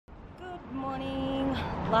Good morning.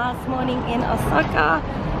 Last morning in Osaka.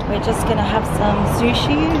 We're just gonna have some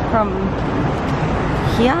sushi from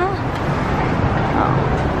here.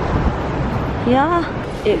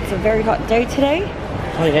 It's a very hot day today.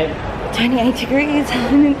 28 degrees.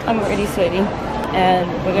 I'm already sweating. And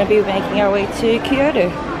we're gonna be making our way to Kyoto.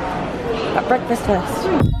 Got breakfast first.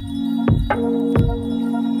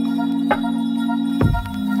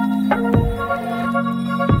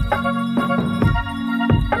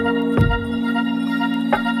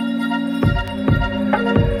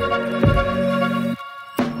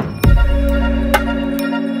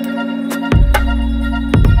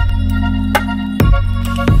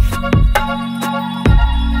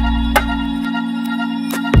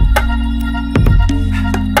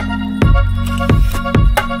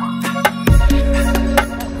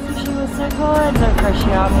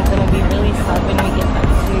 I'm going to be really sad when we get back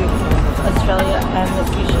to Australia and the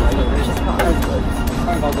sushi is just not as good.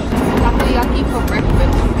 Takoyaki for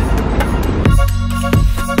breakfast.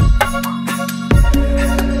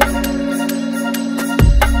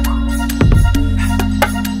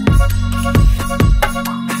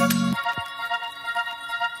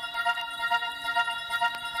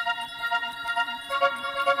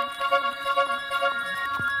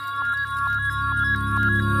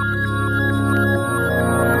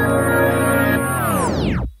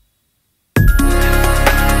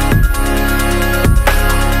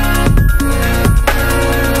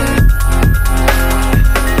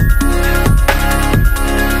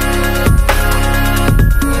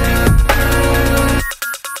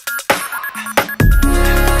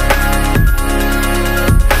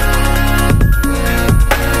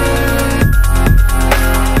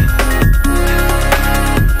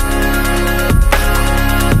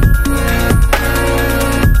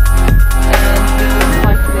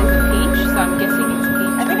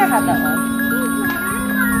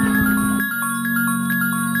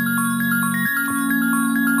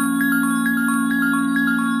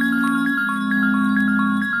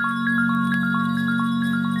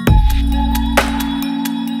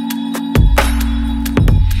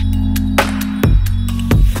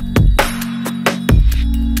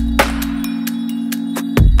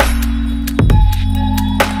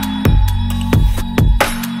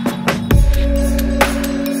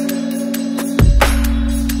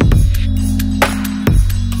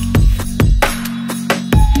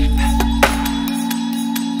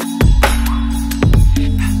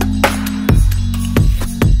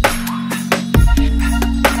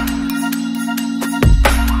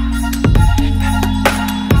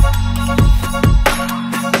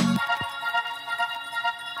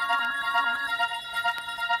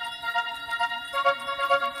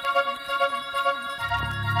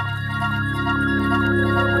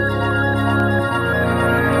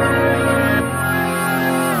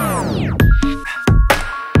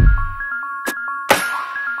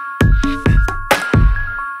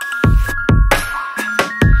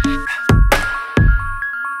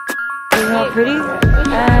 Pretty,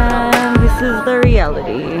 and this is the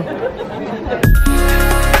reality.